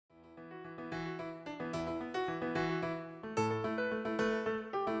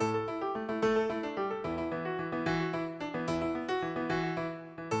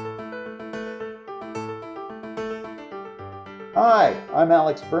Hi, I'm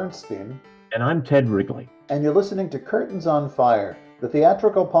Alex Bernstein. And I'm Ted Wrigley. And you're listening to Curtains on Fire, the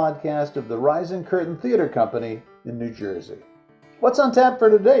theatrical podcast of the Rising Curtain Theater Company in New Jersey. What's on tap for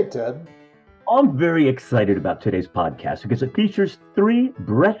today, Ted? I'm very excited about today's podcast because it features 3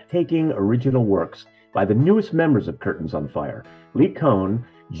 breathtaking original works by the newest members of Curtains on Fire, Lee Cohn,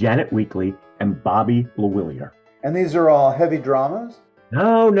 Janet Weakley, and Bobbi L'Huillier. And these are all heavy dramas?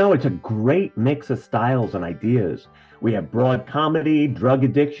 No, it's a great mix of styles and ideas. We have broad comedy, drug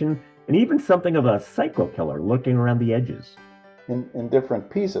addiction, and even something of a psycho killer lurking around the edges. In different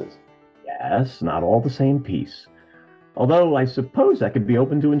pieces? Yes, not all the same piece. Although I suppose that could be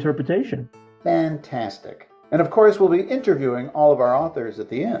open to interpretation. Fantastic. And of course, we'll be interviewing all of our authors at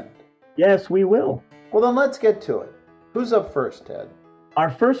the end. Yes, we will. Well, then let's get to it. Who's up first, Ted? Our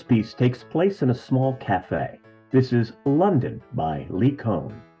first piece takes place in a small cafe. This is London by Lee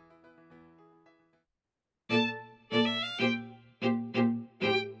Cohn.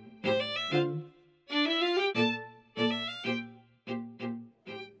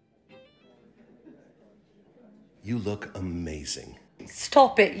 You look amazing.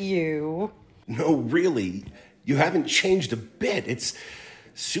 Stop it, you. No, really. You haven't changed a bit. It's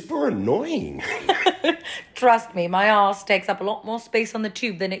super annoying. Trust me, my arse takes up a lot more space on the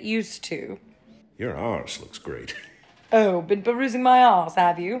tube than it used to. Your arse looks great. Oh, been perusing my arse,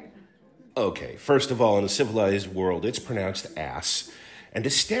 have you? Okay, first of all, in a civilized world, it's pronounced ass. And to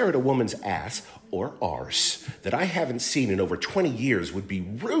stare at a woman's ass, or arse, that I haven't seen in over 20 years would be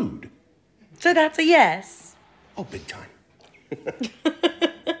rude. So that's a yes. Oh, big time.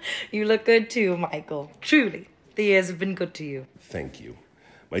 You look good too, Michael. Truly, the years have been good to you. Thank you.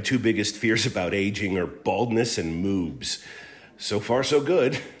 My 2 biggest fears about aging are baldness and moobs. So far, so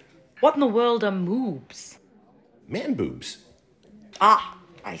good. What in the world are moobs? Man boobs. Ah,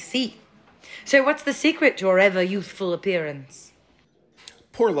 I see. So what's the secret to your ever-youthful appearance?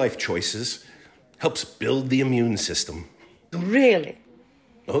 Poor life choices. Helps build the immune system. Really?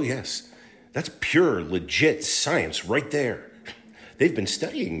 Oh, yes. That's pure, legit science right there. They've been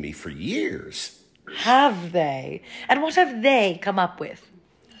studying me for years. Have they? And what have they come up with?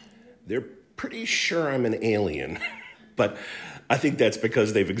 They're pretty sure I'm an alien. But I think that's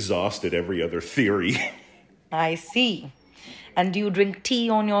because they've exhausted every other theory. I see. And do you drink tea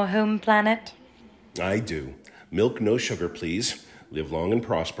on your home planet? I do. Milk, no sugar, please. Live long and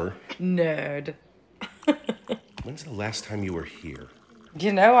prosper. Nerd. When's the last time you were here?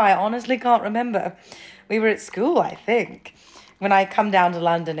 You know, I honestly can't remember. We were at school, I think. When I come down to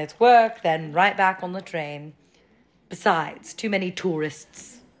London, it's work, then right back on the train. Besides, too many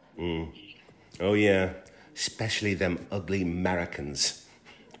tourists. Oh, yeah. Especially them ugly Americans.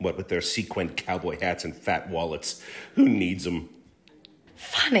 What with their sequined cowboy hats and fat wallets. Who needs them?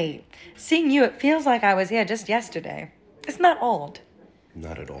 Funny. Seeing you, it feels like I was here just yesterday. Isn't that odd?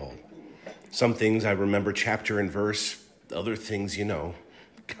 Not at all. Some things I remember chapter and verse. Other things,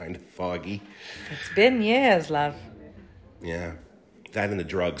 kind of foggy. It's been years, love. Yeah, that and the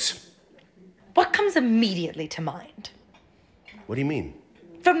drugs. What comes immediately to mind? What do you mean?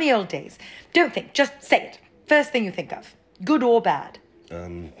 From the old days. Don't think, just say it. First thing you think of. Good or bad.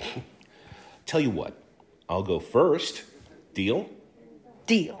 Tell you what. I'll go first. Deal?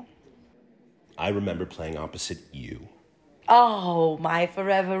 Deal. I remember playing opposite you. Oh, my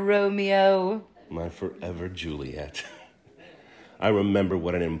forever Romeo. My forever Juliet. I remember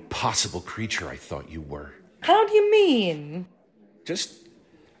what an impossible creature I thought you were. How do you mean?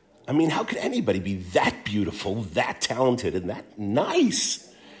 How could anybody be that beautiful, that talented, and that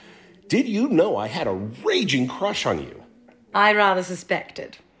nice? Did you know I had a raging crush on you? I rather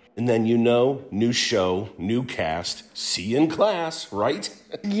suspected. And then new show, new cast, see you in class, right?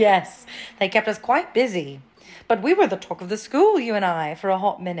 Yes, they kept us quite busy. But we were the talk of the school, you and I, for a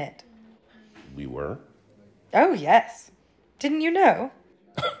hot minute. We were? Oh, yes. Didn't you know?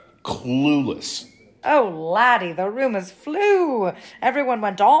 Clueless. Oh, laddie, the rumors flew. Everyone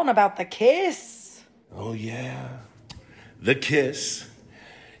went on about the kiss. Oh, yeah. The kiss.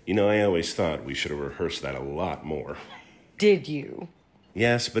 I always thought we should have rehearsed that a lot more. Did you?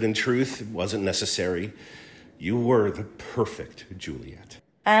 Yes, but in truth, it wasn't necessary. You were the perfect Juliet.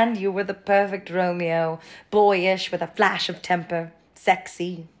 And you were the perfect Romeo. Boyish with a flash of temper.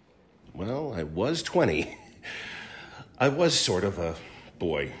 Sexy. Well, I was 20. I was sort of a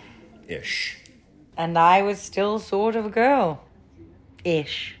boy-ish. And I was still sort of a girl.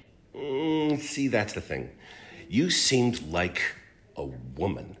 Ish. See, that's the thing. You seemed like a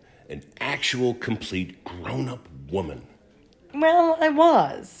woman. An actual, complete, grown-up woman. Well, I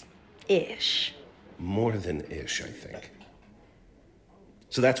was. Ish. More than ish, I think.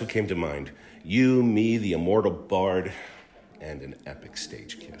 So that's what came to mind. You, me, the immortal bard. And an epic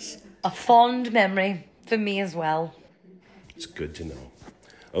stage kiss. A fond memory for me as well. It's good to know.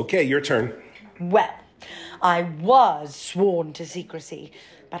 Okay, your turn. Well, I was sworn to secrecy,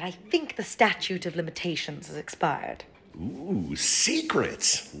 but I think the statute of limitations has expired. Ooh,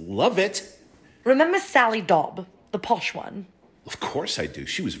 secrets. Love it. Remember Sally Dobb, the posh one? Of course I do.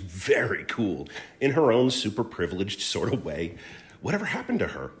 She was very cool, in her own super privileged sort of way. Whatever happened to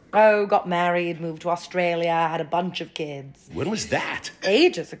her? Oh, got married, moved to Australia, had a bunch of kids. When was that?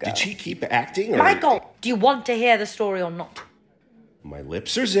 Ages ago. Did she keep acting? Or... Michael, do you want to hear the story or not? My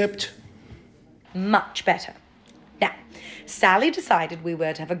lips are zipped. Much better. Now, Sally decided we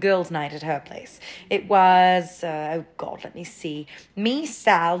were to have a girls' night at her place. It was, let me see. Me,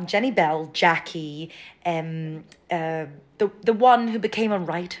 Sal, Jenny Bell, Jackie, the one who became a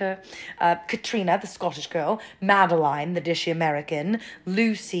writer, Katrina, the Scottish girl, Madeline, the dishy American,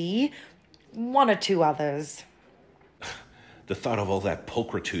 Lucy, one or two others. The thought of all that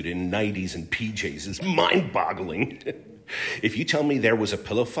pulchritude in 90s and PJs is mind-boggling. If you tell me there was a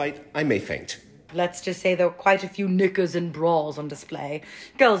pillow fight, I may faint. Let's just say there were quite a few knickers and bras on display.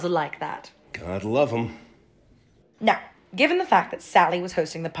 Girls are like that. God love 'em. Now, given the fact that Sally was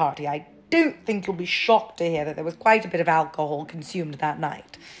hosting the party, I don't think you'll be shocked to hear that there was quite a bit of alcohol consumed that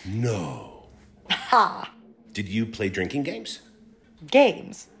night. No. Ha! Did you play drinking games?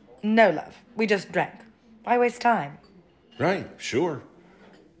 Games? No, love. We just drank. Why waste time? Right, sure.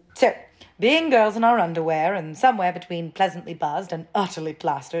 So, being girls in our underwear and somewhere between pleasantly buzzed and utterly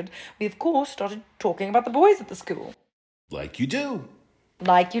plastered, we of course started talking about the boys at the school. Like you do.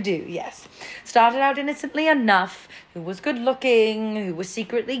 Like you do, yes. Started out innocently enough. Who was good looking, who was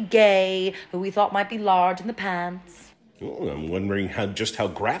secretly gay, who we thought might be large in the pants. Oh, I'm wondering just how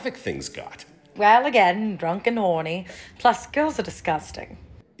graphic things got. Well, again, drunk and horny. Plus, girls are disgusting.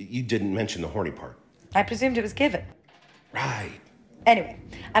 You didn't mention the horny part. I presumed it was given. Right. Anyway,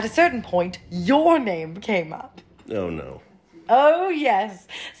 at a certain point, your name came up. Oh, no. Oh, yes.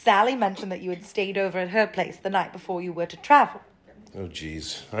 Sally mentioned that you had stayed over at her place the night before you were to travel. Oh,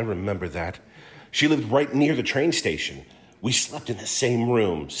 geez. I remember that. She lived right near the train station. We slept in the same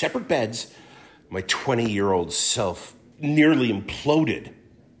room, separate beds. My 20-year-old self nearly imploded.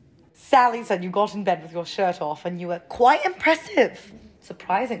 Sally said you got in bed with your shirt off and you were quite impressive.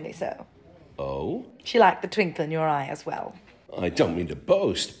 Surprisingly so. Oh? She liked the twinkle in your eye as well. I don't mean to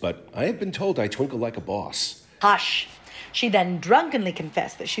boast, but I have been told I twinkle like a boss. Hush. She then drunkenly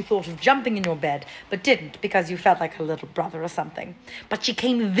confessed that she thought of jumping in your bed, but didn't because you felt like her little brother or something. But she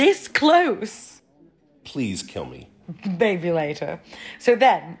came this close. Please kill me. Maybe later. So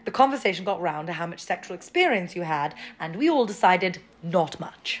then, the conversation got round to how much sexual experience you had, and we all decided not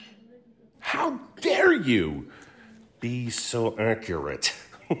much. How dare you be so accurate?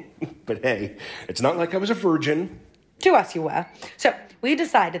 But hey, it's not like I was a virgin. To us you were. So, we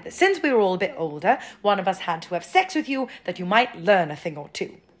decided that since we were all a bit older, one of us had to have sex with you, that you might learn a thing or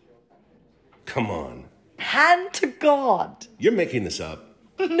two. Come on. Hand to God. You're making this up.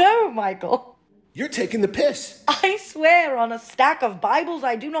 No, Michael. You're taking the piss. I swear on a stack of Bibles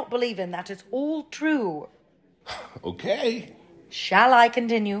I do not believe in that is all true. Okay. Shall I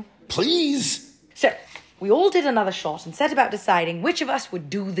continue? Please. So, we all did another shot and set about deciding which of us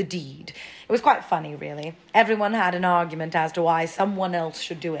would do the deed. It was quite funny, really. Everyone had an argument as to why someone else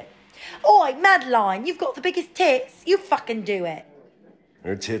should do it. Oi, Madeline, you've got the biggest tits. You fucking do it.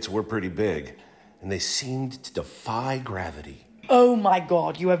 Her tits were pretty big, and they seemed to defy gravity. Oh my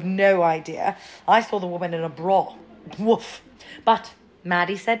God, you have no idea. I saw the woman in a bra. Woof. But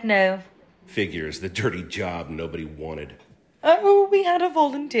Maddie said no. Figures, the dirty job nobody wanted. Oh, we had a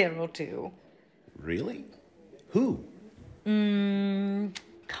volunteer or two. Really? Who?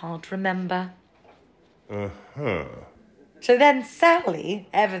 Can't remember. Uh-huh. So then Sally,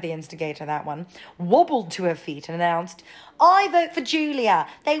 ever the instigator that one, wobbled to her feet and announced, I vote for Julia.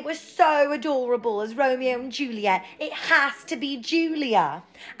 They were so adorable as Romeo and Juliet. It has to be Julia.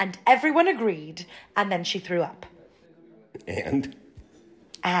 And everyone agreed, and then she threw up. And?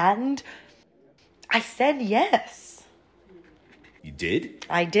 And I said yes. You did?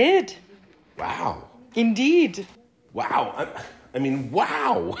 I did. Wow. Indeed. Wow. I mean,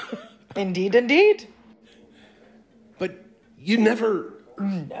 wow. Indeed, indeed. But you never...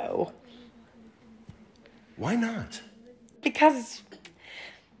 No. Why not? Because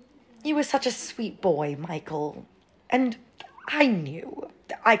you were such a sweet boy, Michael. And I knew.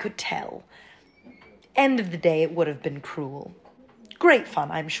 I could tell. End of the day, it would have been cruel. Great fun,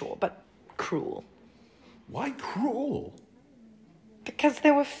 I'm sure, but cruel. Why cruel? Because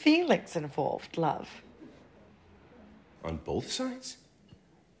there were feelings involved, love. On both sides?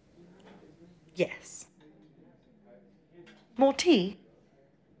 Yes. More tea?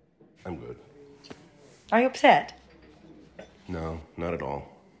 I'm good. Are you upset? No, not at all.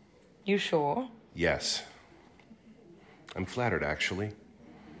 You sure? Yes. I'm flattered, actually.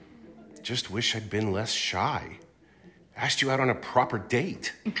 Just wish I'd been less shy. Asked you out on a proper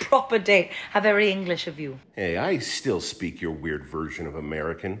date. Proper date. How very English of you. Hey, I still speak your weird version of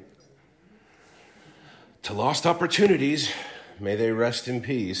American. To lost opportunities, may they rest in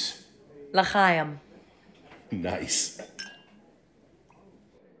peace. L'chaim. Nice.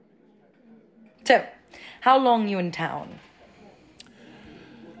 So, how long you in town?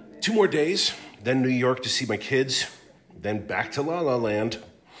 2 more days, then New York to see my kids, then back to La La Land.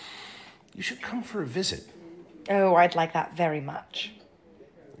 You should come for a visit. Oh, I'd like that very much.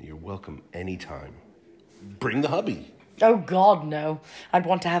 You're welcome anytime. Bring the hubby. Oh, God, no. I'd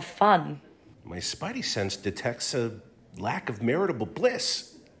want to have fun. My spidey sense detects a lack of maritable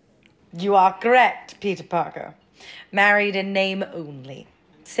bliss. You are correct, Peter Parker. Married in name only.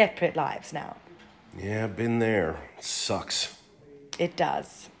 Separate lives now. Yeah, been there. Sucks. It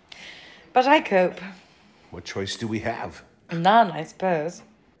does. But I cope. What choice do we have? None, I suppose.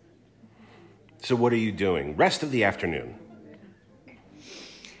 So what are you doing? Rest of the afternoon.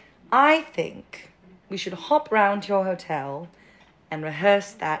 I think we should hop round to your hotel and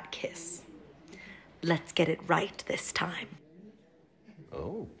rehearse that kiss. Let's get it right this time.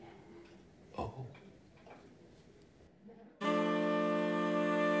 Oh.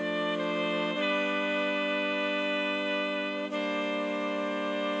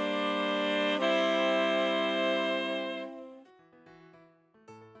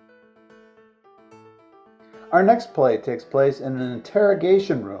 Our next play takes place in an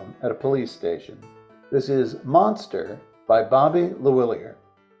interrogation room at a police station. This is Monster by Bobbi L'Huillier.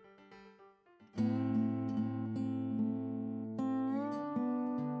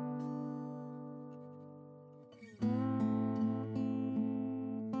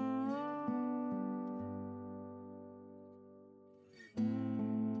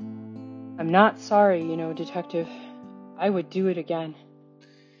 I'm not sorry, Detective. I would do it again.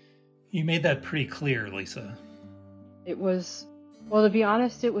 You made that pretty clear, Lisa. It was, well, to be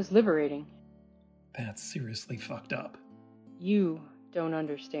honest, it was liberating. That's seriously fucked up. You don't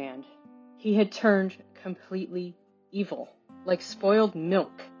understand. He had turned completely evil, like spoiled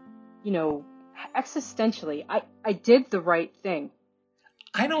milk. Existentially, I did the right thing.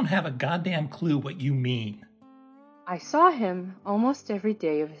 I don't have a goddamn clue what you mean. I saw him almost every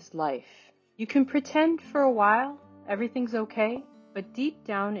day of his life. You can pretend for a while everything's okay, but deep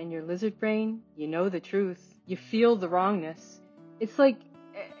down in your lizard brain, you know the truth. You feel the wrongness. It's like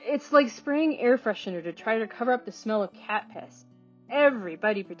spraying air freshener to try to cover up the smell of cat piss.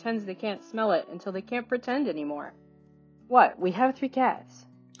 Everybody pretends they can't smell it until they can't pretend anymore. What? We have 3 cats.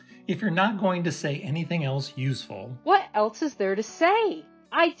 If you're not going to say anything else useful... What else is there to say?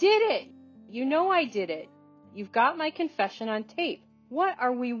 I did it! You know I did it. You've got my confession on tape. What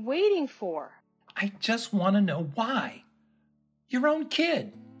are we waiting for? I just want to know why. Your own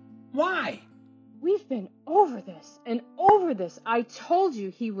kid. Why? We've been over this and over this. I told you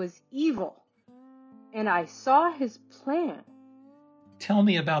he was evil. And I saw his plan. Tell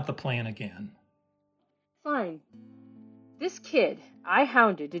me about the plan again. Fine. This kid I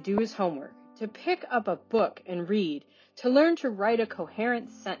hounded to do his homework, to pick up a book and read, to learn to write a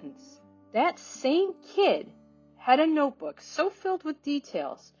coherent sentence. That same kid had a notebook so filled with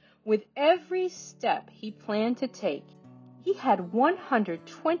details, with every step he planned to take. He had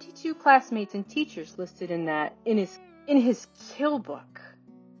 122 classmates and teachers listed in his kill book.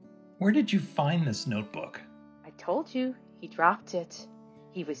 Where did you find this notebook? I told you, he dropped it.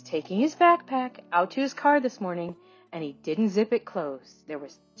 He was taking his backpack out to his car this morning, and he didn't zip it closed. There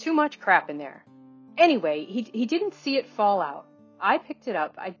was too much crap in there. Anyway, he didn't see it fall out. I picked it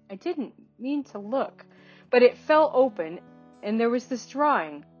up. I didn't mean to look, but it fell open, and there was this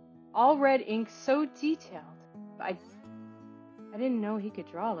drawing, all red ink, so detailed. I didn't know he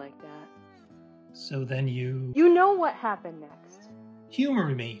could draw like that. So then you... You know what happened next.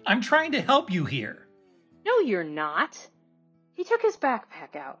 Humor me. I'm trying to help you here. No, you're not. He took his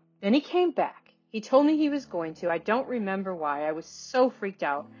backpack out. Then he came back. He told me he was going to. I don't remember why. I was so freaked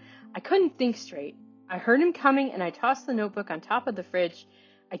out. I couldn't think straight. I heard him coming, and I tossed the notebook on top of the fridge.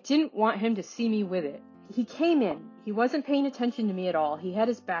 I didn't want him to see me with it. He came in. He wasn't paying attention to me at all. He had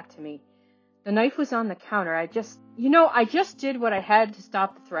his back to me. The knife was on the counter. I just did what I had to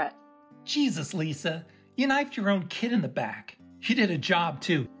stop the threat. Jesus, Lisa. You knifed your own kid in the back. You did a job,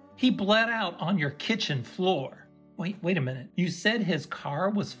 too. He bled out on your kitchen floor. Wait a minute. You said his car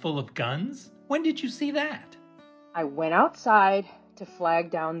was full of guns? When did you see that? I went outside to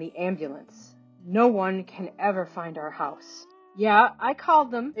flag down the ambulance. No one can ever find our house. Yeah, I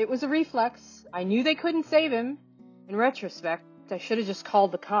called them. It was a reflex. I knew they couldn't save him. In retrospect, I should have just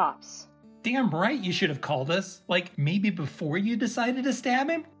called the cops. Damn right you should have called us. Like, maybe before you decided to stab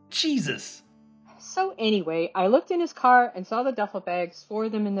him? Jesus. So anyway, I looked in his car and saw the duffel bags, 4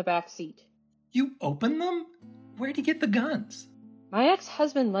 of them in the back seat. You opened them? Where'd he get the guns? My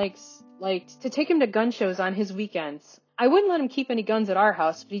ex-husband liked to take him to gun shows on his weekends. I wouldn't let him keep any guns at our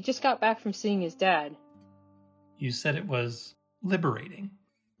house, but he just got back from seeing his dad. You said it was liberating.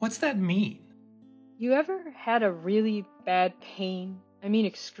 What's that mean? You ever had a really bad pain? I mean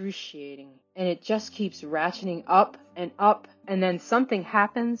excruciating. And it just keeps ratcheting up, and then something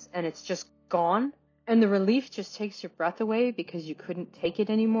happens and it's just gone? And the relief just takes your breath away because you couldn't take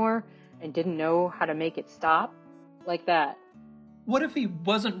it anymore and didn't know how to make it stop? Like that. What if he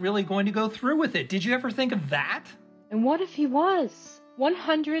wasn't really going to go through with it? Did you ever think of that? And what if he was?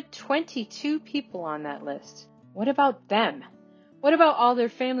 122 people on that list. What about them? What about all their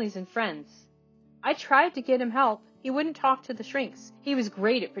families and friends? I tried to get him help. He wouldn't talk to the shrinks. He was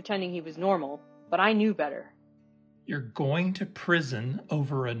great at pretending he was normal, but I knew better. You're going to prison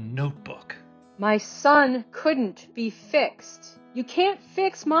over a notebook. My son couldn't be fixed. You can't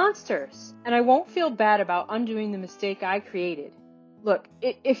fix monsters. And I won't feel bad about undoing the mistake I created. Look,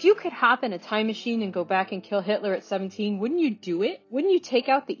 if you could hop in a time machine and go back and kill Hitler at 17, wouldn't you do it? Wouldn't you take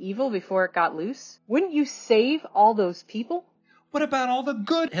out the evil before it got loose? Wouldn't you save all those people? What about all the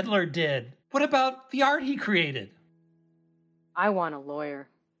good Hitler did? What about the art he created? I want a lawyer.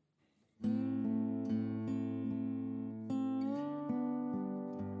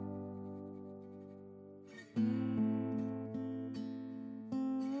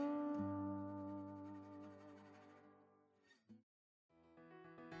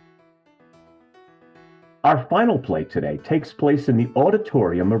 Our final play today takes place in the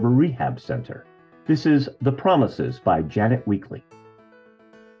auditorium of a rehab center. This is The Promises by Janet Weakley.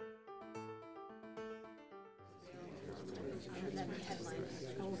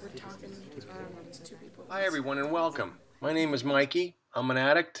 Hi everyone and welcome. My name is Mikey. I'm an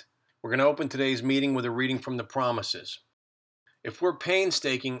addict. We're going to open today's meeting with a reading from The Promises. If we're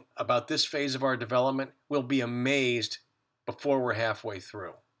painstaking about this phase of our development, we'll be amazed before we're halfway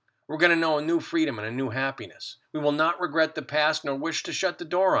through. We're going to know a new freedom and a new happiness. We will not regret the past nor wish to shut the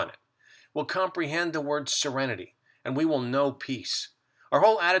door on it. We'll comprehend the word serenity, and we will know peace. Our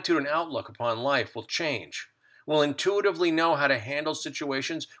whole attitude and outlook upon life will change. We'll intuitively know how to handle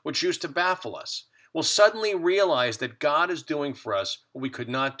situations which used to baffle us. We'll suddenly realize that God is doing for us what we could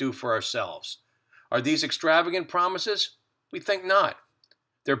not do for ourselves. Are these extravagant promises? We think not.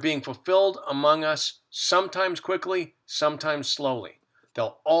 They're being fulfilled among us, sometimes quickly, sometimes slowly.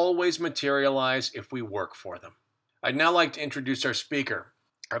 They'll always materialize if we work for them. I'd now like to introduce our speaker.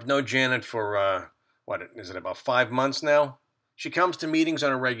 I've known Janet for, about 5 months now? She comes to meetings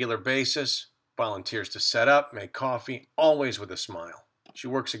on a regular basis, volunteers to set up, make coffee, always with a smile. She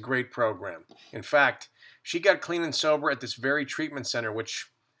works a great program. In fact, she got clean and sober at this very treatment center, which,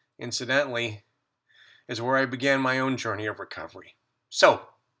 incidentally, is where I began my own journey of recovery. So,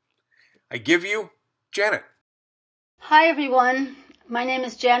 I give you Janet. Hi everyone, my name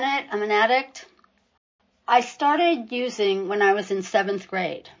is Janet. I'm an addict. I started using when I was in 7th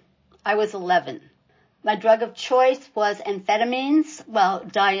grade. I was 11. My drug of choice was amphetamines,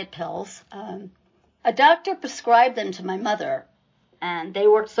 diet pills. A doctor prescribed them to my mother, and they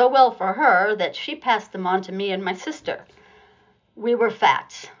worked so well for her that she passed them on to me and my sister. We were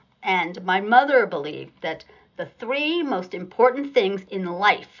fat, and my mother believed that the 3 most important things in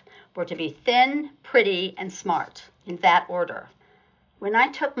life were to be thin, pretty, and smart, in that order. When I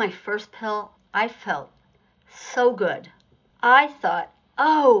took my first pill, I felt so good. I thought,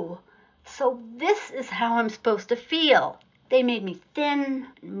 oh, so this is how I'm supposed to feel. They made me thin,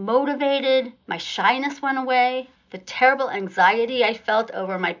 motivated, my shyness went away. The terrible anxiety I felt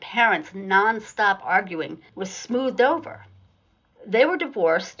over my parents' non-stop arguing was smoothed over. They were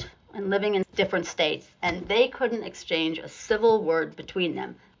divorced and living in different states, and they couldn't exchange a civil word between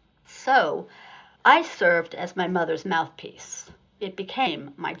them. So I served as my mother's mouthpiece. It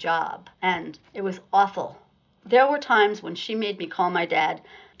became my job, and it was awful. There were times when she made me call my dad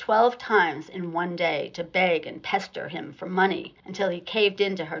 12 times in one day to beg and pester him for money until he caved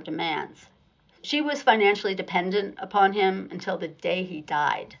into her demands. She was financially dependent upon him until the day he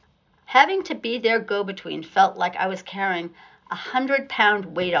died. Having to be their go-between felt like I was carrying a 100-pound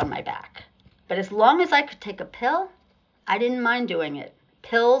weight on my back. But as long as I could take a pill, I didn't mind doing it.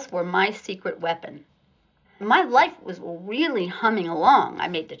 Pills were my secret weapon. My life was really humming along. I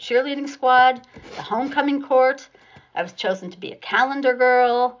made the cheerleading squad, the homecoming court. I was chosen to be a calendar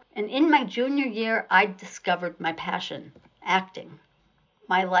girl. And in my junior year, I discovered my passion, acting.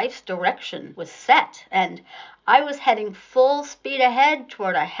 My life's direction was set, and I was heading full speed ahead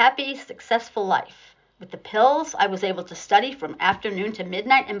toward a happy, successful life. With the pills, I was able to study from afternoon to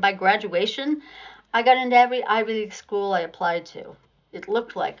midnight, and by graduation, I got into every Ivy League school I applied to. It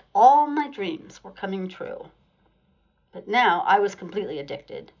looked like all my dreams were coming true. But now I was completely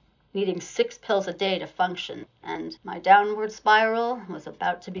addicted, needing 6 pills a day to function, and my downward spiral was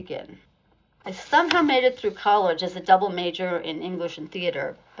about to begin. I somehow made it through college as a double major in English and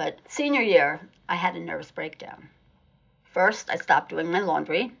theater, but senior year, I had a nervous breakdown. First, I stopped doing my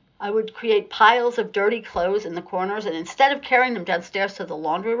laundry. I would create piles of dirty clothes in the corners, and instead of carrying them downstairs to the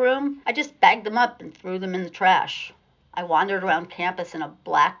laundry room, I just bagged them up and threw them in the trash. I wandered around campus in a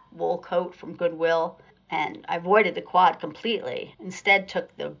black wool coat from Goodwill, and I avoided the quad completely, instead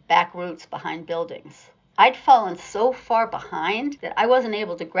took the back routes behind buildings. I'd fallen so far behind that I wasn't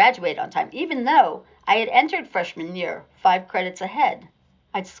able to graduate on time, even though I had entered freshman year 5 credits ahead.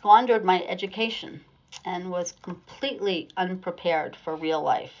 I'd squandered my education and was completely unprepared for real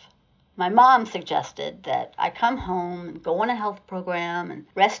life. My mom suggested that I come home and go on a health program and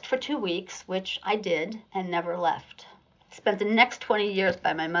rest for 2 weeks, which I did and never left. Spent the next 20 years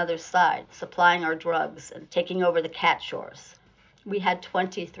by my mother's side, supplying our drugs and taking over the cat chores. We had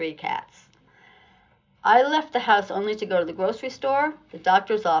 23 cats. I left the house only to go to the grocery store, the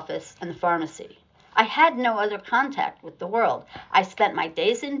doctor's office, and the pharmacy. I had no other contact with the world. I spent my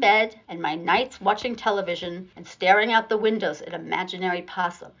days in bed and my nights watching television and staring out the windows at imaginary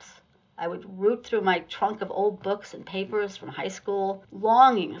possums. I would root through my trunk of old books and papers from high school,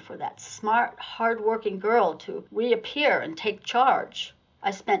 longing for that smart, hard-working girl to reappear and take charge.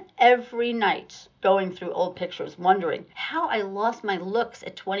 I spent every night going through old pictures, wondering how I lost my looks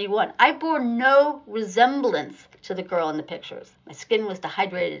at 21. I bore no resemblance to the girl in the pictures. My skin was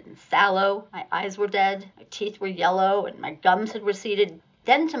dehydrated and sallow, my eyes were dead, my teeth were yellow, and my gums had receded.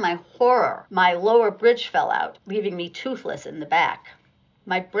 Then, to my horror, my lower bridge fell out, leaving me toothless in the back.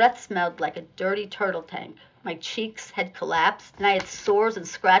 My breath smelled like a dirty turtle tank. My cheeks had collapsed, and I had sores and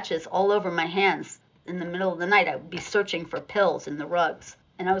scratches all over my hands. In the middle of the night, I would be searching for pills in the rugs.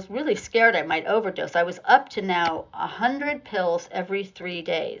 And I was really scared I might overdose. I was up to now 100 pills every 3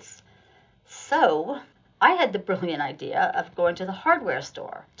 days. So I had the brilliant idea of going to the hardware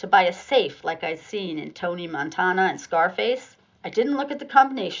store to buy a safe like I'd seen in Tony Montana and Scarface. I didn't look at the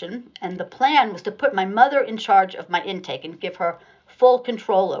combination, and the plan was to put my mother in charge of my intake and give her full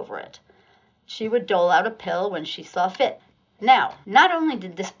control over it. She would dole out a pill when she saw fit. Now, not only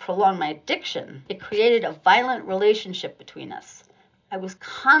did this prolong my addiction, it created a violent relationship between us. I was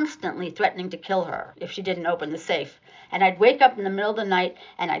constantly threatening to kill her if she didn't open the safe, and I'd wake up in the middle of the night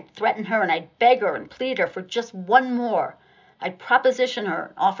and I'd threaten her and I'd beg her and plead her for just one more. I'd proposition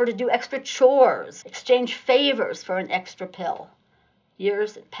her, offer to do extra chores, exchange favors for an extra pill.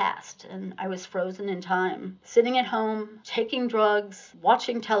 Years had passed, and I was frozen in time, sitting at home, taking drugs,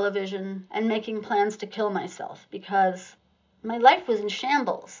 watching television, and making plans to kill myself because my life was in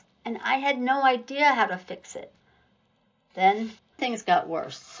shambles, and I had no idea how to fix it. Then things got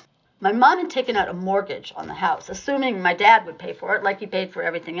worse. My mom had taken out a mortgage on the house, assuming my dad would pay for it like he paid for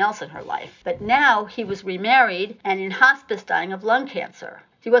everything else in her life. But now he was remarried and in hospice dying of lung cancer.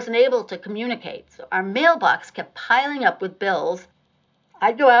 He wasn't able to communicate, so our mailbox kept piling up with bills.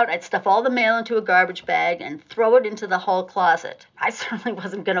 I'd go out, I'd stuff all the mail into a garbage bag and throw it into the hall closet. I certainly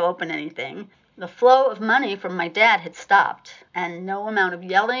wasn't going to open anything. The flow of money from my dad had stopped, and no amount of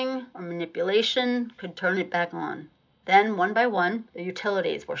yelling or manipulation could turn it back on. Then, one by one, the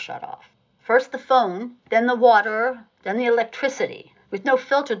utilities were shut off. First the phone, then the water, then the electricity. With no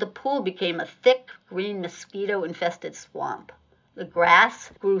filter, the pool became a thick, green, mosquito-infested swamp. The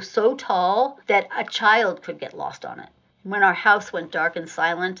grass grew so tall that a child could get lost on it. When our house went dark and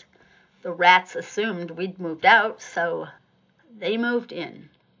silent, the rats assumed we'd moved out, so they moved in.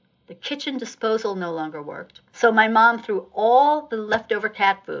 The kitchen disposal no longer worked, so my mom threw all the leftover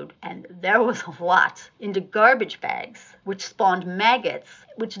cat food, and there was a lot, into garbage bags, which spawned maggots,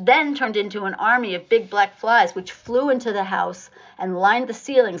 which then turned into an army of big black flies, which flew into the house and lined the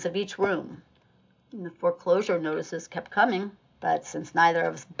ceilings of each room. And the foreclosure notices kept coming. But since neither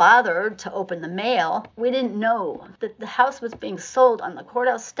of us bothered to open the mail, we didn't know that the house was being sold on the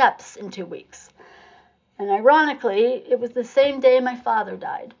courthouse steps in 2 weeks. And ironically, it was the same day my father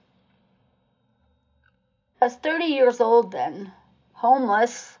died. I was 30 years old then,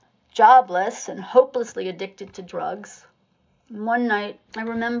 homeless, jobless, and hopelessly addicted to drugs. And one night, I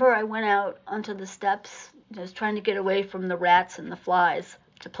remember I went out onto the steps, just trying to get away from the rats and the flies,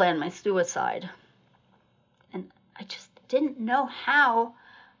 to plan my suicide. And I just didn't know how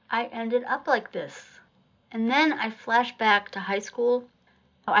I ended up like this? And then I flashed back to high school.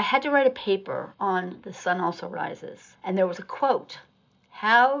 I had to write a paper on The Sun Also Rises, and there was a quote.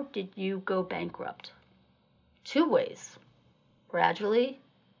 How did you go bankrupt? 2 ways. Gradually,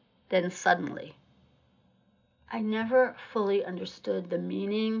 then suddenly. I never fully understood the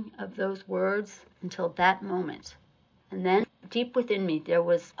meaning of those words until that moment. And then, deep within me, there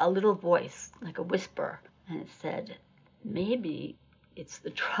was a little voice, like a whisper, and it said, maybe it's the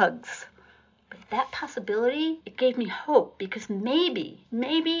drugs. But that possibility, it gave me hope, because maybe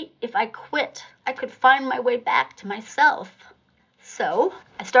if I quit, I could find my way back to myself. So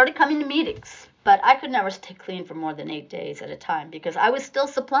I started coming to meetings, but I could never stay clean for more than 8 days at a time because I was still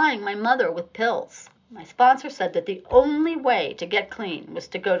supplying my mother with pills. My sponsor said that the only way to get clean was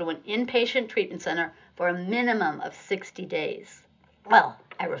to go to an inpatient treatment center for a minimum of 60 days. Well,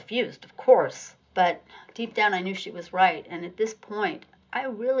 I refused, of course, but deep down I knew she was right, and at this point, I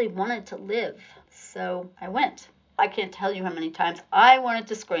really wanted to live, so I went. I can't tell you how many times I wanted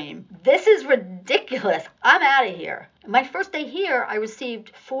to scream, "This is ridiculous! I'm out of here!" My first day here, I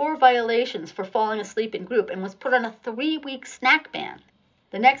received 4 violations for falling asleep in group and was put on a 3-week snack ban.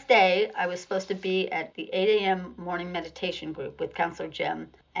 The next day, I was supposed to be at the 8 a.m. morning meditation group with Counselor Jem,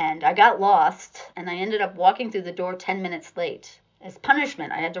 and I got lost, and I ended up walking through the door 10 minutes late. As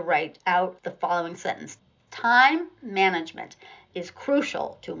punishment, I had to write out the following sentence. Time management is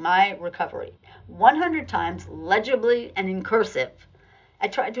crucial to my recovery. 100 times, legibly and in cursive. I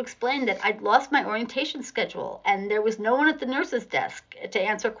tried to explain that I'd lost my orientation schedule, and there was no one at the nurse's desk to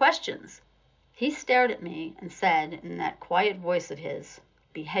answer questions. He stared at me and said in that quiet voice of his,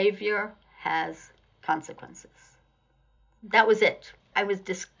 "Behavior has consequences." That was it. I was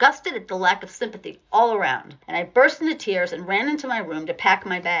disgusted at the lack of sympathy all around, and I burst into tears and ran into my room to pack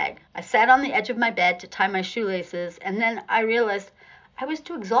my bag. I sat on the edge of my bed to tie my shoelaces, and then I realized I was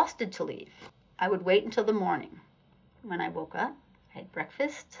too exhausted to leave. I would wait until the morning. When I woke up, I had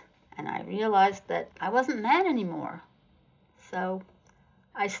breakfast, and I realized that I wasn't mad anymore. So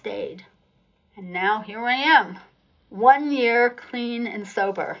I stayed, and now here I am. 1 year clean and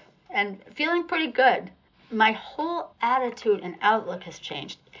sober, and feeling pretty good. My whole attitude and outlook has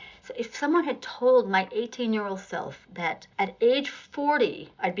changed. So if someone had told my 18-year-old self that at age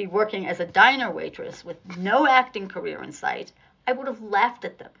 40 I'd be working as a diner waitress with no acting career in sight, I would have laughed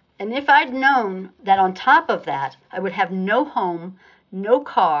at them. And if I'd known that on top of that I would have no home, no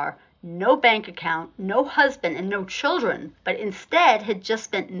car, no bank account, no husband, and no children, but instead had just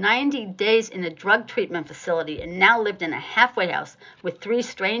spent 90 days in a drug treatment facility and now lived in a halfway house with 3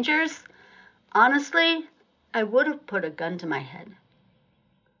 strangers, honestly, I would have put a gun to my head.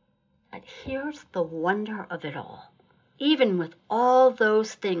 But here's the wonder of it all. Even with all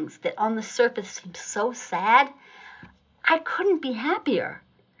those things that on the surface seem so sad, I couldn't be happier.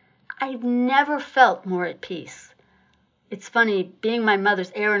 I've never felt more at peace. It's funny, being my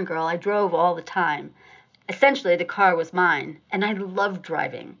mother's errand girl, I drove all the time. Essentially, the car was mine, and I loved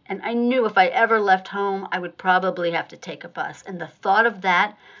driving. And I knew if I ever left home, I would probably have to take a bus. And the thought of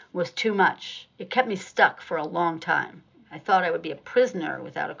that was too much. It kept me stuck for a long time. I thought I would be a prisoner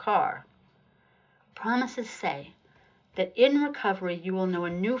without a car. Promises say that in recovery you will know a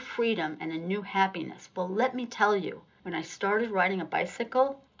new freedom and a new happiness. Well, let me tell you, when I started riding a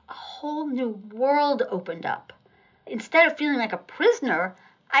bicycle, a whole new world opened up. Instead of feeling like a prisoner,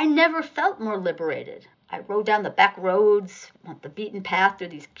 I never felt more liberated. I rode down the back roads, on the beaten path through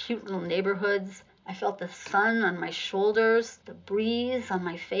these cute little neighborhoods. I felt the sun on my shoulders, the breeze on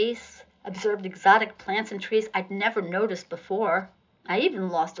my face, observed exotic plants and trees I'd never noticed before. I even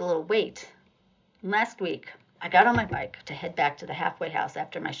lost a little weight. Last week, I got on my bike to head back to the halfway house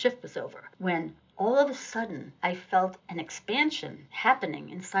after my shift was over, when all of a sudden I felt an expansion happening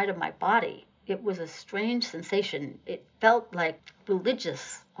inside of my body. It was a strange sensation. It felt like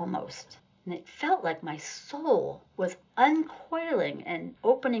religious almost. And it felt like my soul was uncoiling and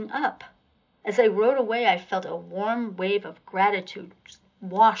opening up. As I rode away, I felt a warm wave of gratitude just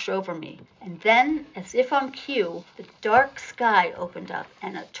wash over me. And then, as if on cue, the dark sky opened up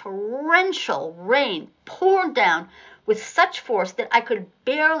and a torrential rain poured down with such force that I could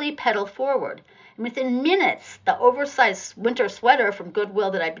barely pedal forward. And within minutes, the oversized winter sweater from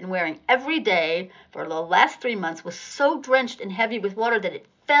Goodwill that I'd been wearing every day for the last 3 months was so drenched and heavy with water that it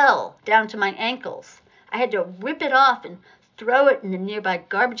fell down to my ankles. I had to rip it off and throw it in the nearby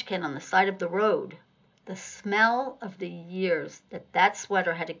garbage can on the side of the road. The smell of the years that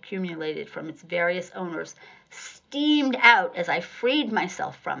sweater had accumulated from its various owners steamed out as I freed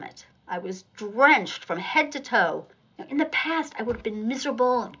myself from it. I was drenched from head to toe. In the past, I would have been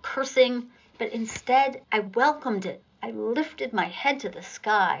miserable and cursing, but instead, I welcomed it. I lifted my head to the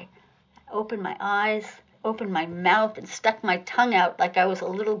sky, opened my eyes, opened my mouth, and stuck my tongue out like I was a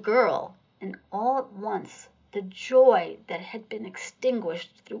little girl. And all at once, the joy that had been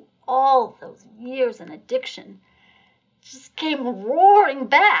extinguished through all those years in addiction just came roaring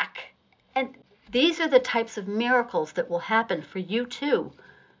back. And these are the types of miracles that will happen for you too.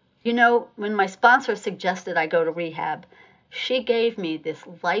 You know, when my sponsor suggested I go to rehab, she gave me this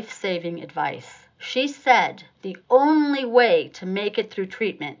life-saving advice. She said the only way to make it through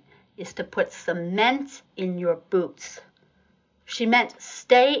treatment is to put cement in your boots. She meant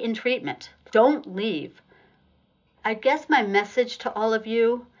stay in treatment. Don't leave. I guess my message to all of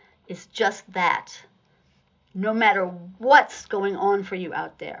you is just that. No matter what's going on for you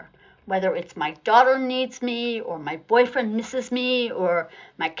out there, whether it's my daughter needs me, or my boyfriend misses me, or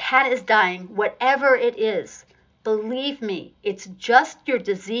my cat is dying, whatever it is, believe me, it's just your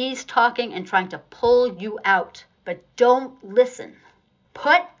disease talking and trying to pull you out. But don't listen.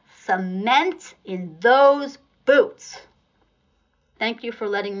 Put cement in those boots. Thank you for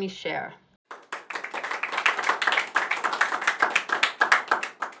letting me share.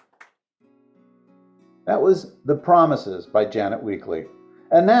 That was The Promises by Janet Weakley.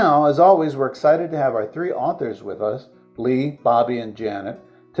 And now, as always, we're excited to have our three authors with us, Lee, Bobbi, and Janet,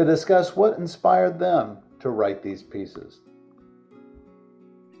 to discuss what inspired them to write these pieces.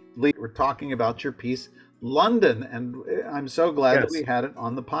 Lee, we're talking about your piece, London, and I'm so glad that we had it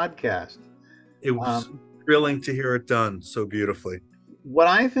on the podcast. It was thrilling to hear it done so beautifully. What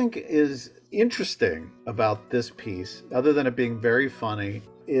I think is interesting about this piece, other than it being very funny,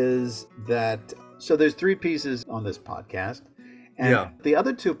 is that, so there's three pieces on this podcast, and the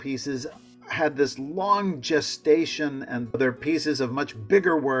other two pieces had this long gestation, and they're pieces of much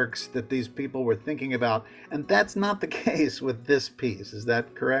bigger works that these people were thinking about, and that's not the case with this piece. Is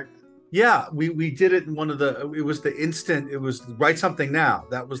that correct? Yeah, we did it in it was the instant, it was write something now.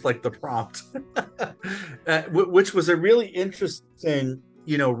 That was like the prompt, which was a really interesting,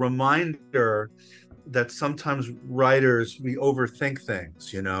 reminder that sometimes writers, we overthink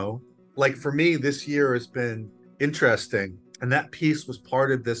things, Like for me, this year has been interesting. And that piece was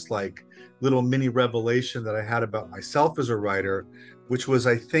part of this like little mini revelation that I had about myself as a writer, which was,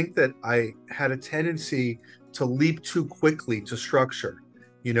 I think that I had a tendency to leap too quickly to structure.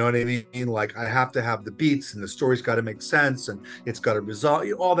 You know what I mean? Like I have to have the beats and the story's got to make sense and it's got to resolve,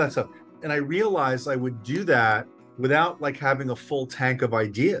 all that stuff. And I realized I would do that without like having a full tank of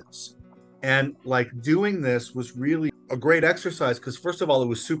ideas. And like doing this was really a great exercise because first of all, it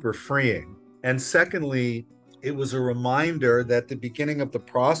was super freeing. And secondly, it was a reminder that the beginning of the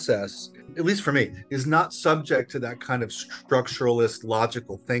process, at least for me, is not subject to that kind of structuralist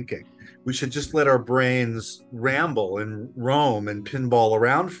logical thinking. We should just let our brains ramble and roam and pinball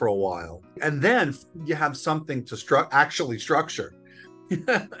around for a while. And then you have something to actually structure.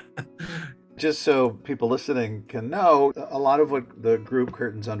 Just so people listening can know, a lot of what the group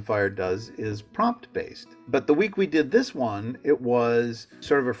Curtains on Fire does is prompt-based. But the week we did this one, it was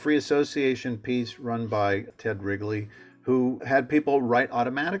sort of a free association piece run by Ted Wrigley, who had people write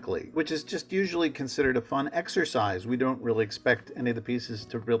automatically, which is just usually considered a fun exercise. We don't really expect any of the pieces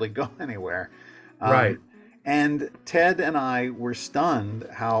to really go anywhere. Right. And Ted and I were stunned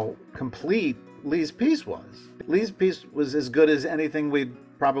how complete Lee's piece was. Lee's piece was as good as anything we'd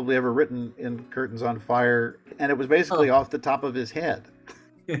probably ever written in Curtains on Fire, and it was basically off the top of his head.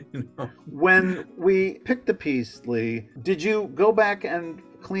 When we picked the piece, Lee, did you go back and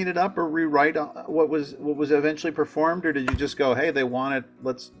clean it up or rewrite what was eventually performed, or did you just go, hey, they want it,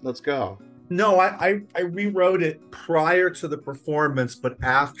 let's go? No, I rewrote it prior to the performance, but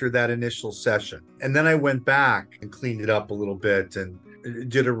after that initial session. And then I went back and cleaned it up a little bit and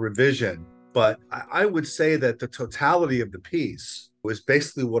did a revision. But I would say that the totality of the piece was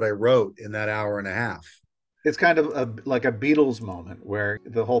basically what I wrote in that hour and a half. It's kind of like a Beatles moment where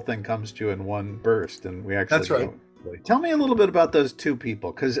the whole thing comes to you in one burst, and we actually. That's right. Tell me a little bit about those two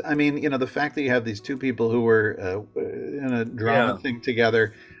people, because I mean, the fact that you have these two people who were in a drama thing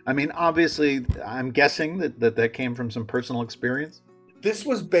together. I mean, obviously, I'm guessing that came from some personal experience. This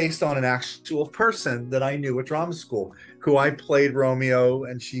was based on an actual person that I knew at drama school, who I played Romeo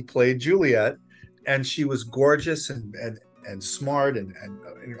and she played Juliet, and she was gorgeous and smart and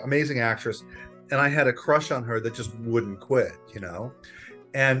an amazing actress. And I had a crush on her that just wouldn't quit,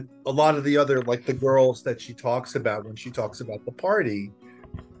 And a lot of the other, like the girls that she talks about when she talks about the party,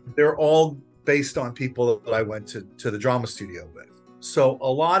 they're all based on people that I went to the drama studio with. So a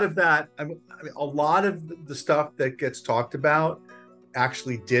lot of that, a lot of the stuff that gets talked about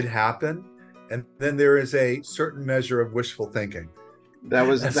actually did happen. And then there is a certain measure of wishful thinking. That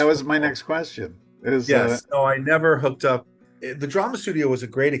was my next question. It is, Yes. No, I never hooked up. The drama studio was a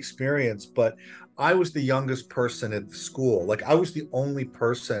great experience, but I was the youngest person at the school. Like I was the only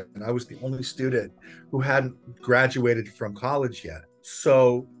person, I was the only student who hadn't graduated from college yet.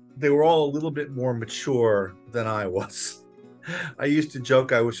 So they were all a little bit more mature than I was. I used to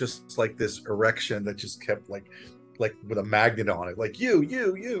joke I was just like this erection that just kept like with a magnet on it, like you.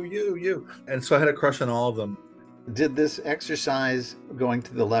 And so I had a crush on all of them. did this exercise going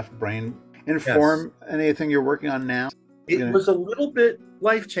to the left brain Yes. inform anything you're working on now? It was a little bit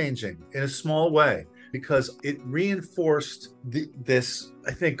life-changing in a small way because it reinforced this,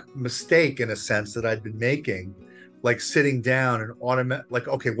 I think, mistake in a sense that I'd been making, like sitting down and like,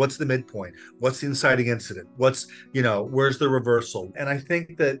 okay, what's the midpoint? What's the inciting incident? What's, where's the reversal? And I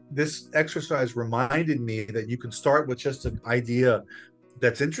think that this exercise reminded me that you can start with just an idea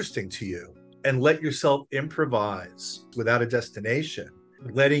that's interesting to you and let yourself improvise without a destination,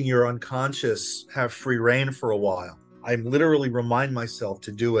 letting your unconscious have free rein for a while. I literally remind myself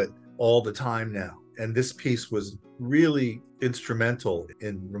to do it all the time now. And this piece was really instrumental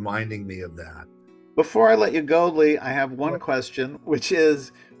in reminding me of that. Before I let you go, Lee, I have one question, which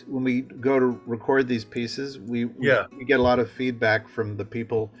is when we go to record these pieces, we get a lot of feedback from the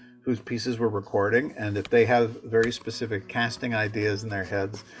people whose pieces we're recording. And if they have very specific casting ideas in their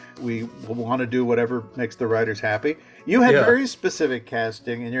heads, we will want to do whatever makes the writers happy. You had very specific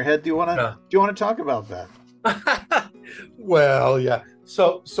casting in your head. Do you want to talk about that? Well, yeah.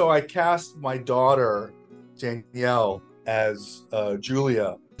 So I cast my daughter, Danielle, as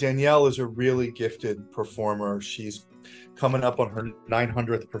Julia. Danielle is a really gifted performer. She's coming up on her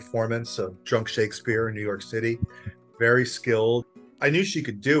 900th performance of Drunk Shakespeare in New York City. Very skilled. I knew she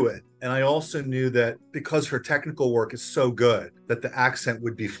could do it. And I also knew that because her technical work is so good, that the accent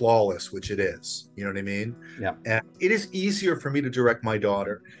would be flawless, which it is. You know what I mean? Yeah. And it is easier for me to direct my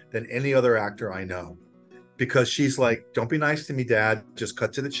daughter than any other actor I know. Because she's like, don't be nice to me, Dad. Just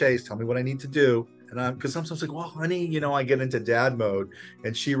cut to the chase. Tell me what I need to do. And because sometimes like, well, honey, I get into dad mode.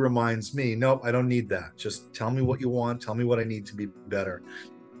 And she reminds me, nope, I don't need that. Just tell me what you want. Tell me what I need to be better.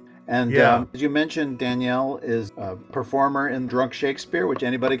 And as you mentioned, Danielle is a performer in Drunk Shakespeare, which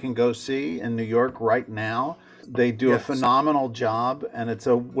anybody can go see in New York right now. They do a phenomenal job, and it's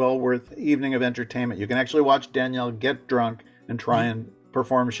a well worth evening of entertainment. You can actually watch Danielle get drunk and try and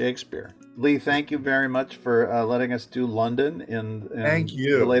perform Shakespeare. Lee, thank you very much for letting us do London in Thank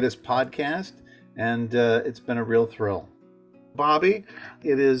you. The latest podcast, and it's been a real thrill. Bobbi,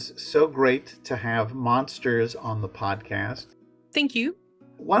 it is so great to have monsters on the podcast. Thank you.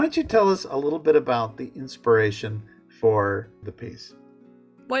 Why don't you tell us a little bit about the inspiration for the piece?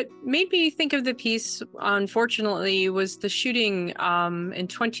 What made me think of the piece, unfortunately, was the shooting in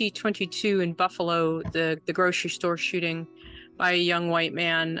 2022 in Buffalo, the grocery store shooting by a young white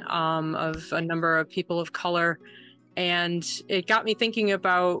man of a number of people of color. And it got me thinking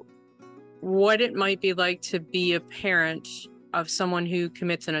about what it might be like to be a parent of someone who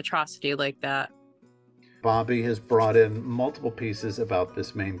commits an atrocity like that. Bobbi has brought in multiple pieces about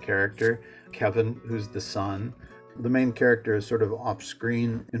this main character, Kevin, who's the son. The main character is sort of off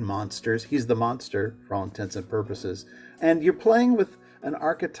screen in Monsters. He's the monster for all intents and purposes. And you're playing with an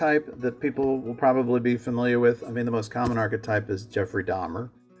archetype that people will probably be familiar with. I mean, the most common archetype is Jeffrey Dahmer.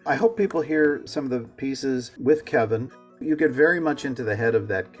 I hope people hear some of the pieces with Kevin. You get very much into the head of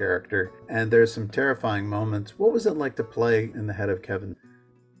that character, and there's some terrifying moments. What was it like to play in the head of Kevin?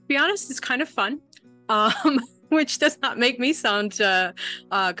 To be honest, it's kind of fun. Which does not make me sound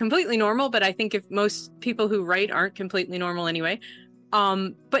completely normal, but I think if most people who write aren't completely normal anyway.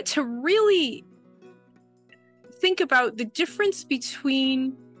 But to really think about the difference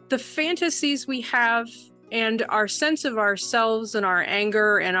between the fantasies we have and our sense of ourselves and our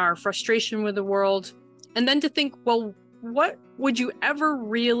anger and our frustration with the world, and then to think, well, what would you ever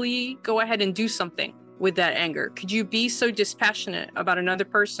really go ahead and do something with that anger? Could you be so dispassionate about another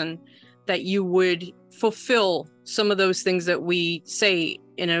person that you would fulfill some of those things that we say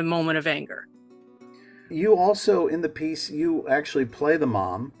in a moment of anger? You also, in the piece, you actually play the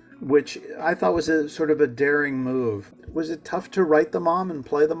mom, which I thought was a sort of a daring move. Was it tough to write the mom and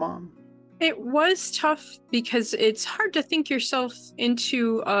play the mom? It was tough because it's hard to think yourself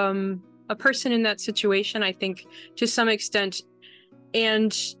into a person in that situation, I think, to some extent.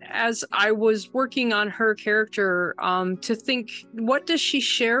 And as I was working on her character, to think, what does she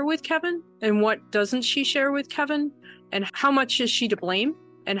share with Kevin and what doesn't she share with Kevin? And how much is she to blame?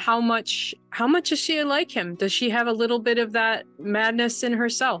 And how much is she like him? Does she have a little bit of that madness in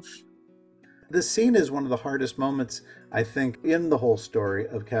herself? The scene is one of the hardest moments, I think, in the whole story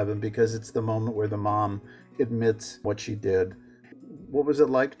of Kevin, because it's the moment where the mom admits what she did. What was it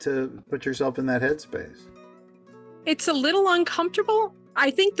like to put yourself in that headspace? It's a little uncomfortable. I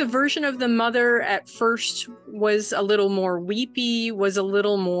think the version of the mother at first was a little more weepy, was a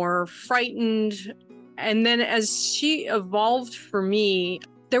little more frightened. And then as she evolved for me,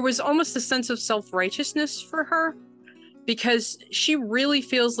 there was almost a sense of self-righteousness for her because she really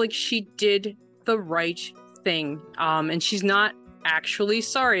feels like she did the right thing. And she's not actually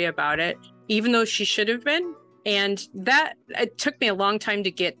sorry about it, even though she should have been. And that, it took me a long time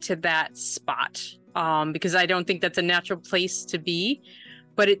to get to that spot. Because I don't think that's a natural place to be,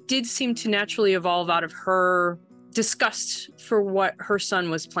 but it did seem to naturally evolve out of her disgust for what her son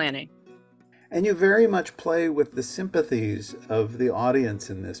was planning. And you very much play with the sympathies of the audience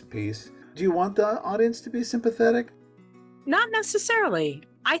in this piece. Do you want the audience to be sympathetic? Not necessarily.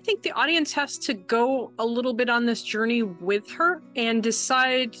 I think the audience has to go a little bit on this journey with her and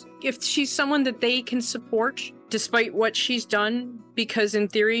decide if she's someone that they can support despite what she's done, because in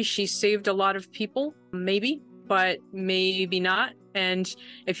theory, she's saved a lot of people, maybe, but maybe not. And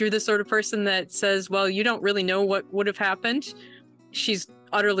if you're the sort of person that says, well, you don't really know what would have happened, she's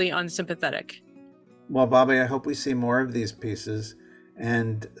utterly unsympathetic. Well, Bobbi, I hope we see more of these pieces.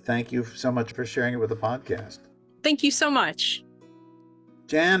 And thank you so much for sharing it with the podcast. Thank you so much.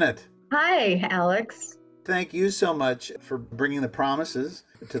 Janet. Hi, Alex. Thank you so much for bringing the promises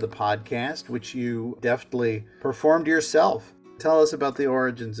to the podcast, which you deftly performed yourself. Tell us about the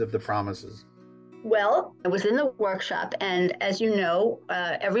origins of the promises. Well, I was in the workshop, and as you know,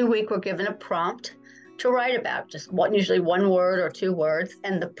 every week we're given a prompt to write about, just usually one word or two words.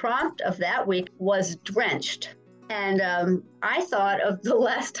 And the prompt of that week was drenched. And I thought of the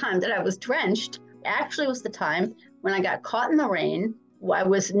last time that I was drenched, actually was the time when I got caught in the rain. I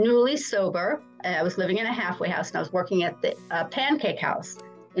was newly sober. I was living in a halfway house, and I was working at the Pancake House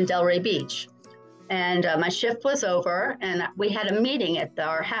in Delray Beach. And my shift was over, and we had a meeting at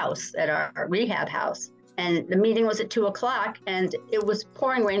our house, at our rehab house. And the meeting was at 2:00, and it was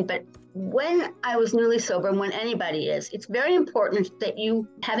pouring rain. But when I was newly sober, and when anybody is, it's very important that you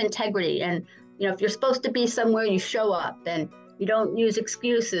have integrity. And, you know, if you're supposed to be somewhere, you show up, and you don't use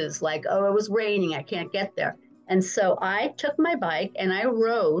excuses like, oh, it was raining, I can't get there. And so I took my bike and I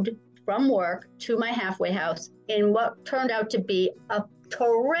rode from work to my halfway house in what turned out to be a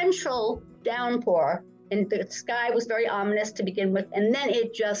torrential downpour. And the sky was very ominous to begin with. And then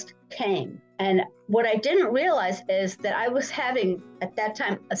it just came. And what I didn't realize is that I was having, at that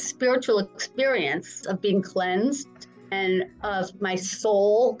time, a spiritual experience of being cleansed and of my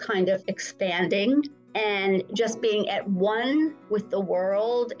soul kind of expanding and just being at one with the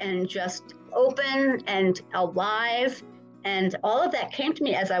world and just open and alive. And all of that came to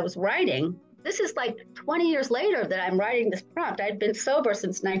me as I was writing. This is like 20 years later that I'm writing this prompt. I'd been sober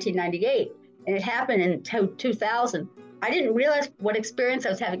since 1998, and it happened in 2000. I didn't realize what experience I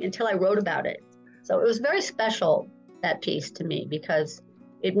was having until I wrote about it. So it was very special, that piece to me, because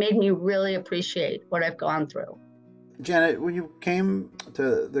it made me really appreciate what I've gone through. Janet, when you came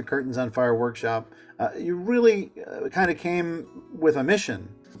to the Curtains on Fire workshop, you really kind of came with a mission,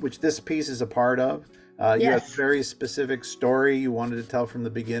 which this piece is a part of. You have a very specific story you wanted to tell from the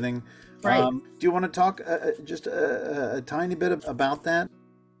beginning. Right. Do you want to talk just a tiny bit about that?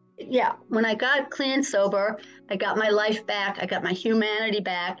 Yeah. When I got clean and sober, I got my life back. I got my humanity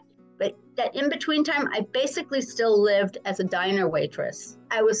back. But that in between time, I basically still lived as a diner waitress.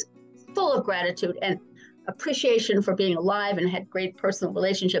 I was full of gratitude and appreciation for being alive and had great personal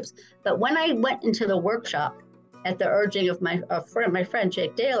relationships. But when I went into the workshop, at the urging of my friend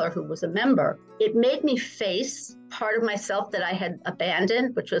Jake Daler, who was a member, it made me face part of myself that I had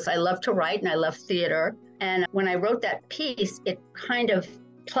abandoned, which was I love to write and I love theater. And when I wrote that piece, it kind of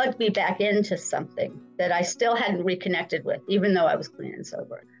plugged me back into something that I still hadn't reconnected with, even though I was clean and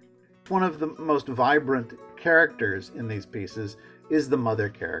sober. One of the most vibrant characters in these pieces is the mother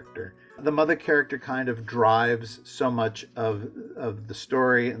character. The mother character kind of drives so much of the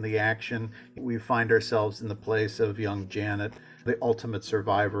story and the action. We find ourselves in the place of young Janet, the ultimate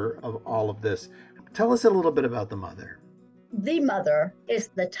survivor of all of this. Tell us a little bit about the mother. The mother is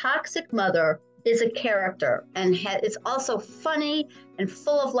the toxic mother, is a character, and it's also funny and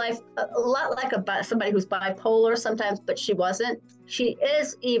full of life, a lot like somebody who's bipolar sometimes, but she wasn't. She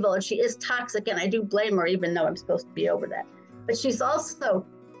is evil and she is toxic, and I do blame her, even though I'm supposed to be over that. But she's also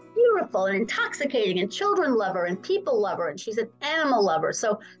beautiful and intoxicating and children lover and people lover, and she's an animal lover.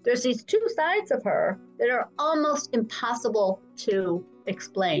 So there's these two sides of her that are almost impossible to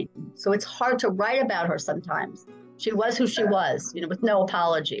explain. So it's hard to write about her sometimes. She was who she was, with no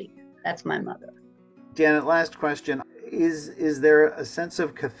apology. That's my mother. Janet, last question. Is there a sense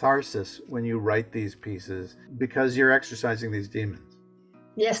of catharsis when you write these pieces because you're exercising these demons?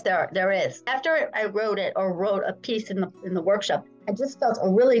 Yes, there is. After I wrote it or wrote a piece in the workshop, I just felt a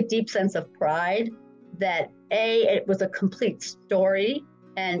really deep sense of pride that A, it was a complete story,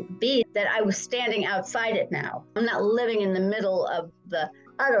 and B, that I was standing outside it now. I'm not living in the middle of the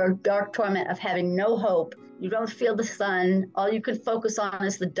utter dark torment of having no hope. You don't feel the sun. All you can focus on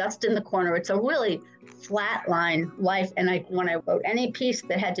is the dust in the corner. It's a really flatline life. And when I wrote any piece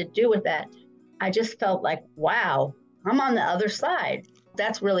that had to do with that, I just felt like, wow, I'm on the other side.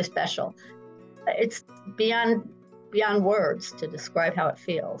 That's really special. It's beyond words to describe how it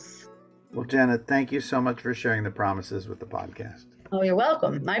feels. Well, Janet, thank you so much for sharing the promises with the podcast. Oh, you're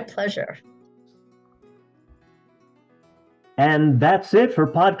welcome. My pleasure. And that's it for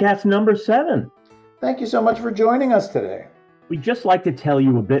podcast number 7. Thank you so much for joining us today. We'd just like to tell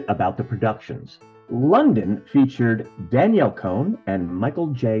you a bit about the productions. London featured Danielle Cohn and Michael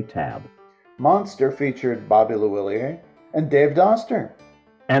J. Tabb. Monster featured Bobbi L'Huillier and Dave Doster.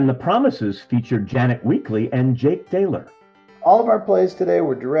 And The Promises featured Janet Weakley and Jake Taylor. All of our plays today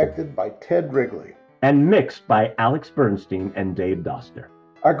were directed by Ted Wrigley. And mixed by Alex Bernstein and Dave Doster.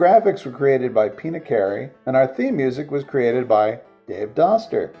 Our graphics were created by Pina Carey, and our theme music was created by Dave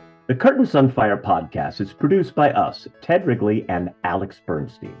Doster. The Curtains on Fire podcast is produced by us, Ted Wrigley and Alex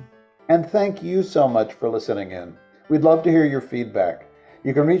Bernstein. And thank you so much for listening in. We'd love to hear your feedback.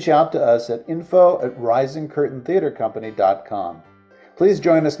 You can reach out to us at info@risingcurtaintheatrecompany.com. Please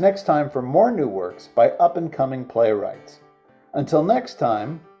join us next time for more new works by up-and-coming playwrights. Until next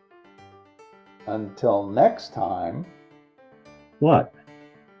time... What?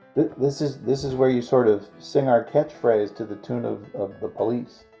 This is where you sort of sing our catchphrase to the tune of The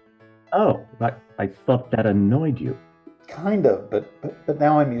Police. Oh, I thought that annoyed you. Kind of, but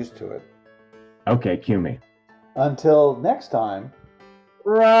now I'm used to it. Okay, cue me. Until next time...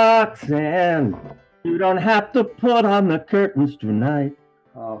 Roxanne, you don't have to put on the curtains tonight.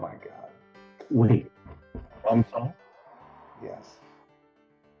 Oh my God. Wait, wrong song?